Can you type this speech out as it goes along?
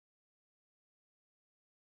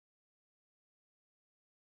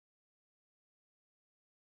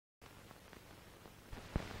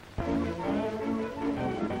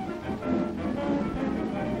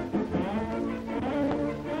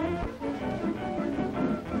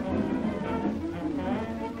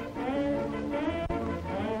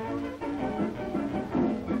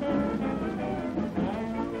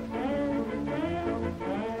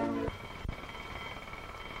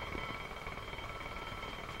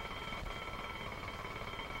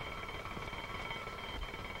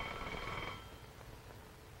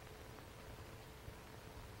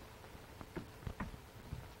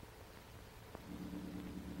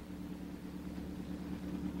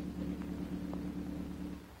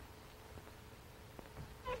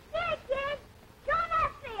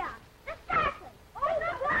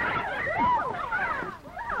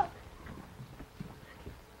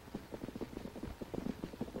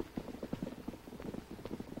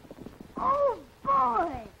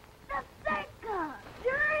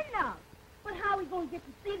get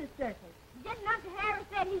to see the circus. Didn't Uncle Harry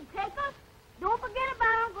said he'd take us? Don't forget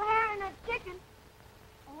about Uncle Harry and that chicken.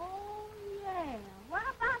 Oh, yeah. What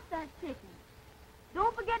about that chicken?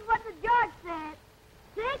 Don't forget what the judge said.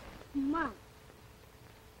 6 months.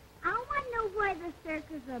 I want to know where the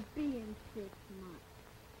circus will be in 6 months.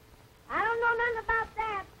 I don't know nothing about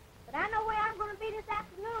that, but I know where I'm going to be this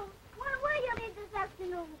afternoon. Where will you be this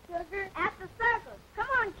afternoon, sugar? At the circus. Come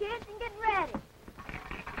on, kids, and get ready.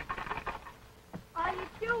 Are you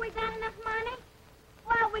sure we got enough money?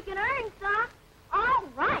 Well, we can earn some. All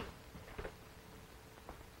right.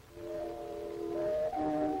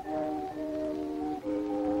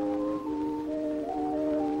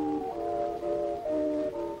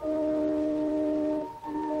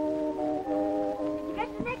 Did you get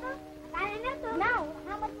the nickel? Got a nickel? No.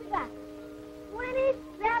 How much we got?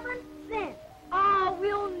 27 cents. Oh,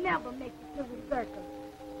 we'll never make it to the circus.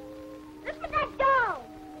 Look at that dog.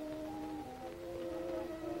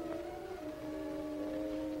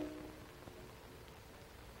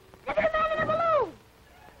 Look at the man in the balloon.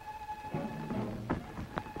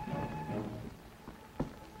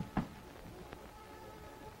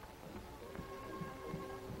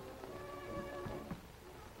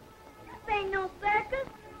 This ain't no circus.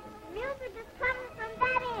 Music is coming from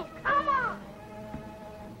that end. Come on.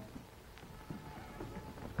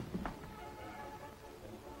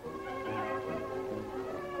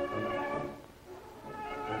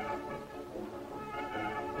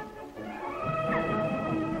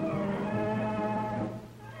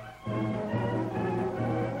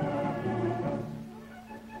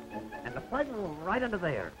 And the fight was right under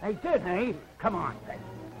there. They did, eh? Come on.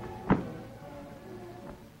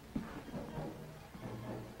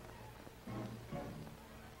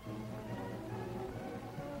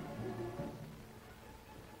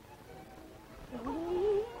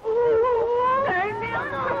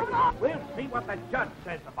 We'll see what the judge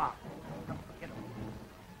says about it.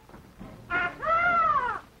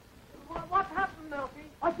 Aha! What happened, Milky?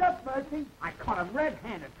 What's up, Mercy? I caught him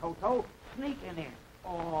red-handed, Toto, sneaking in.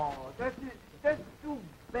 Oh, that's too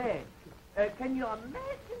bad. Can you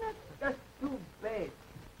imagine it? That's too bad.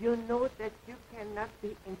 You know that you cannot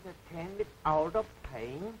be entertained without a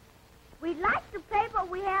paying? We'd like to pay, but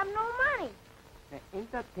we have no money. The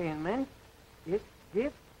entertainment is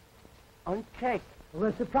gift on check.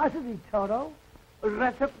 Reciprocity, Toto.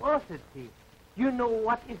 Reciprocity. You know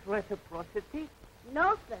what is reciprocity?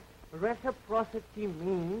 No, sir. Reciprocity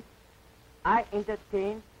means I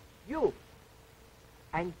entertain you,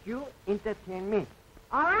 and you entertain me.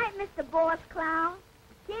 All right, Mr. Boss Clown.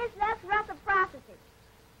 Kids, let's reciprocity.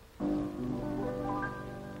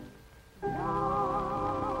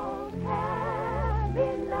 Long heavy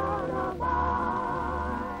lullaby,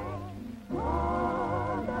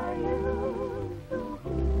 mother used to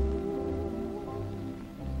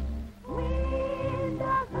when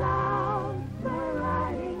the clouds were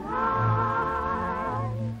riding high,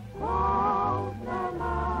 falls the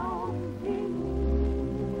mountain.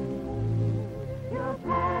 Your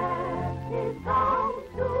past is gone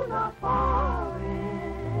to the forest.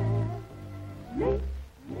 Sleep,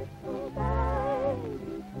 little baby,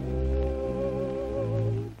 sleep.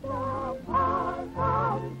 The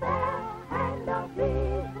possum there and the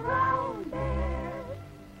big brown bear.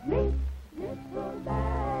 Sleep, little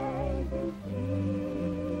baby, sleep.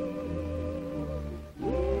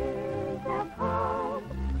 Years have come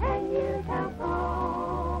and years have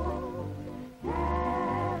gone.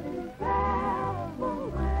 Having traveled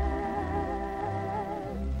west,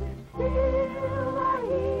 still I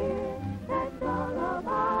hear that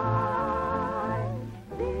lullaby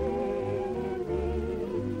singing me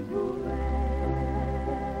to rest.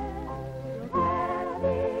 Your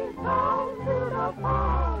is gone to the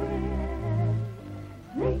forest.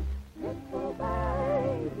 Sleep, little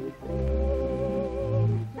baby, sleep.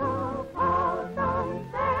 The possum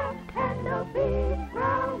there and the big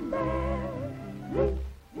brown bear. Sleep,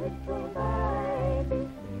 little baby,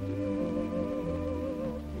 sleep.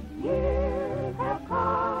 Years have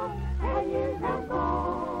come and years have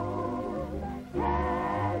gone.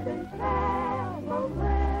 Haven't traveled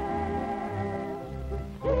well, but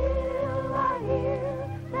still I hear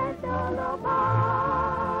that lullaby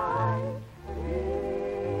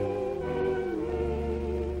singing me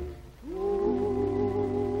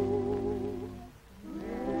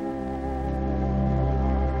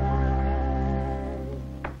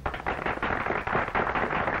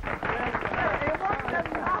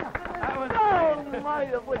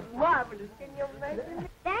It was marvelous. Can you imagine?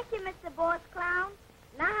 Thank you, Mr. Boss Clown.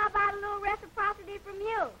 Now how about a little reciprocity from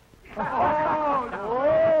you? Oh,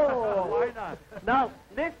 why not? Now,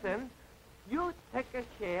 listen. You take a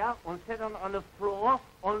share and sit on the floor,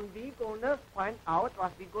 and we gonna find out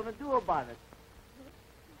what we gonna do about it.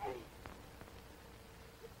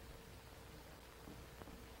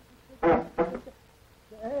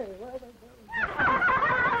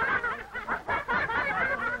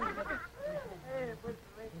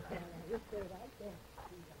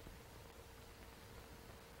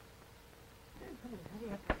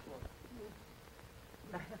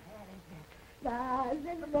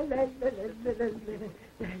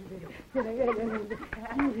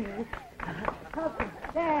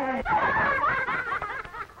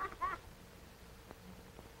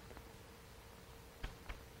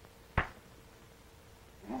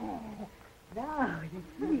 Now, you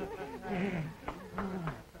see.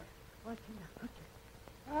 What's in the cookie?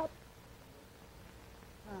 Up.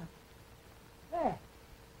 There.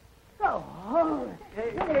 Go. Hey,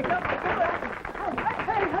 come on.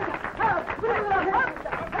 Hey, no,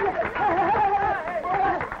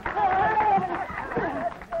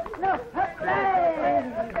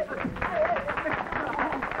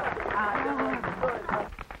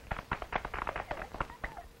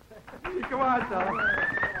 Come on, Toto.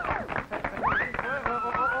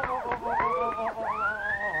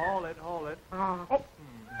 Hold it. Oh,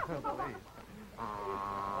 please.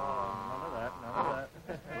 None of that. Hold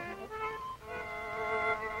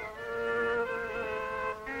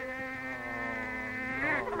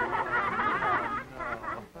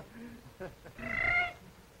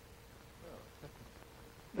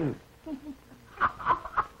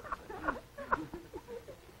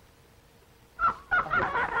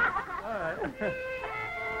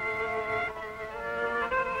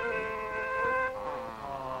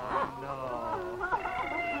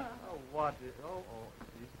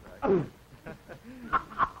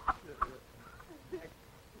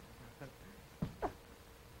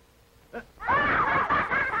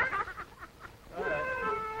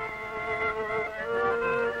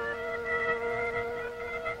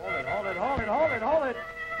it.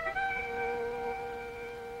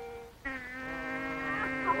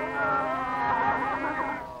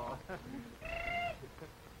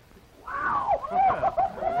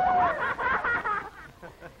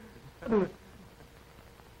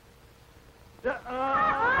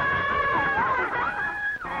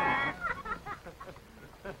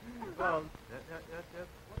 Well, that's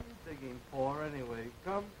what are you digging for anyway?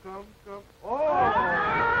 Come. Oh!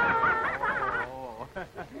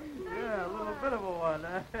 Yeah, a little bit of a one,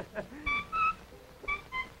 huh?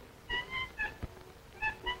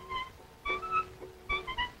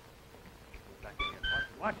 Back again.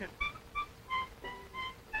 Watch it.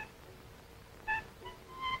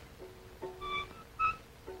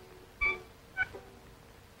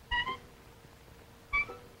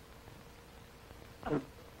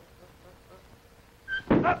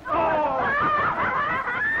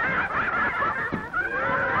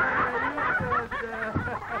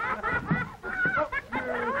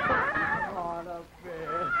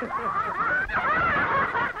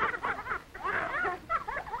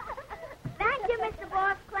 Thank you, Mr.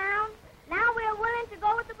 Boss Clown. Now we're willing to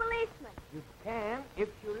go with the policeman. You can, if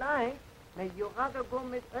you like. May you rather go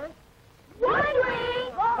with us?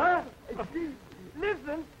 Huh?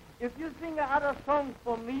 Listen, if you sing another song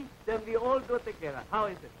for me, then we all go together. How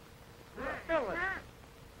is it? Come on.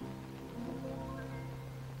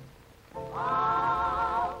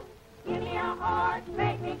 Oh, give me a horse,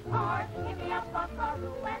 make me horse, give me a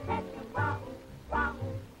buckaroo and let me wow, wow,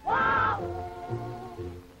 wow.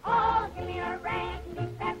 Oh, give me a ram,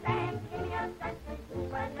 keep that ram, give me a circus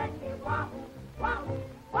and let me wow, wow,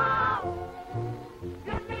 wow.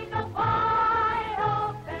 Give me the wide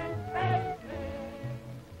open spaces,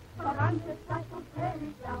 but I'm just like a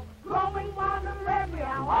prairie dove, growing wild and every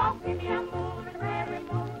hour. Oh, give me a moon and every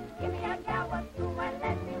moon, give me a gal or two and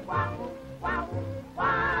let me wow, wow,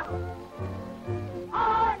 wow.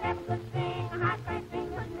 Oh, never sing, I can't sing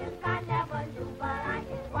with this I never do, but I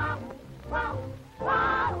can wow, wow,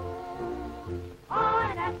 wow.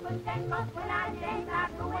 Oh, that's what they cause when I dance, I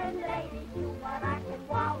go and ladies do, but I can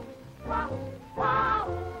wow, wow, wow.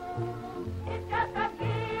 It's just a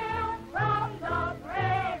gift from the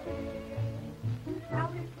prairie. Now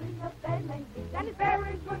it's sweet of bed and it's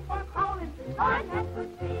very good for calling. Oh, I never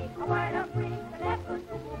sing a word of free, but never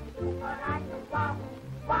do, but I can wow,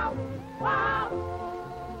 wow, wow.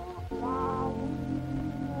 Wow,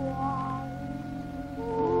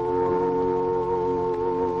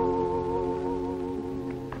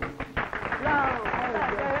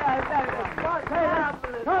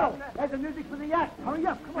 Go! There's the music for the yacht. Hurry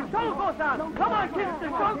up. Come on. The show goes on. Come on, kids. The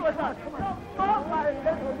show goes on. Come on.